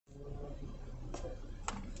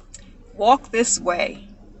Walk this way.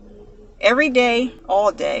 Every day,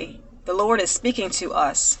 all day, the Lord is speaking to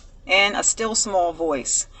us in a still small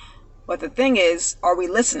voice. But the thing is, are we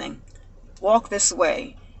listening? Walk this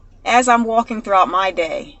way. As I'm walking throughout my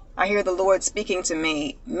day, I hear the Lord speaking to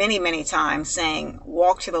me many, many times saying,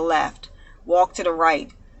 walk to the left, walk to the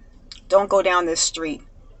right. Don't go down this street.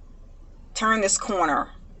 Turn this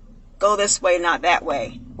corner. Go this way, not that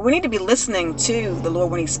way. We need to be listening to the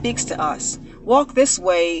Lord when He speaks to us. Walk this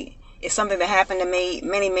way is something that happened to me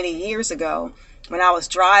many, many years ago when I was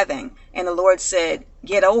driving, and the Lord said,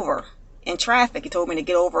 get over in traffic. He told me to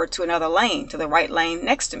get over to another lane, to the right lane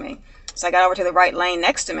next to me. So I got over to the right lane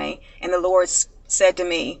next to me, and the Lord said to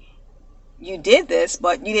me, you did this,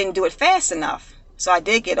 but you didn't do it fast enough. So I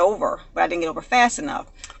did get over, but I didn't get over fast enough.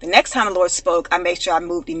 The next time the Lord spoke, I made sure I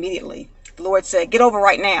moved immediately. The Lord said, get over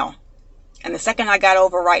right now. And the second I got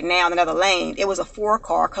over right now in another lane, it was a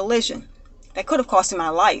 4-car collision. That could have cost me my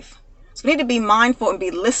life. So we need to be mindful and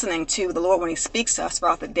be listening to the Lord when He speaks to us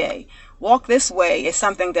throughout the day. Walk this way is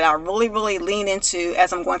something that I really, really lean into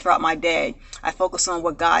as I'm going throughout my day. I focus on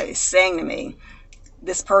what God is saying to me.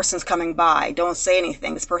 This person's coming by. Don't say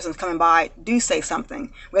anything. This person's coming by. Do say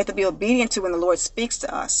something. We have to be obedient to when the Lord speaks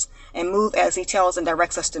to us and move as He tells and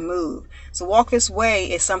directs us to move. So walk this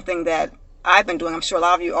way is something that I've been doing. I'm sure a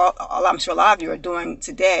lot of you are doing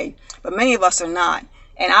today, but many of us are not.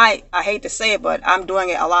 And I hate to say it, but I'm doing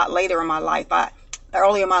it a lot later in my life.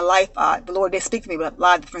 Early in my life, the Lord did speak to me about a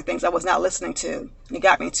lot of different things I was not listening to. And He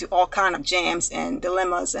got me into all kind of jams and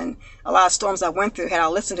dilemmas and a lot of storms I went through. Had I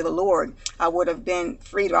listened to the Lord, I would have been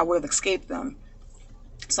freed, or I would have escaped them.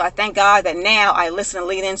 So I thank God that now I listen and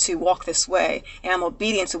lean into walk this way, and I'm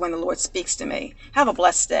obedient to when the Lord speaks to me. Have a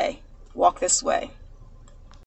blessed day. Walk this way.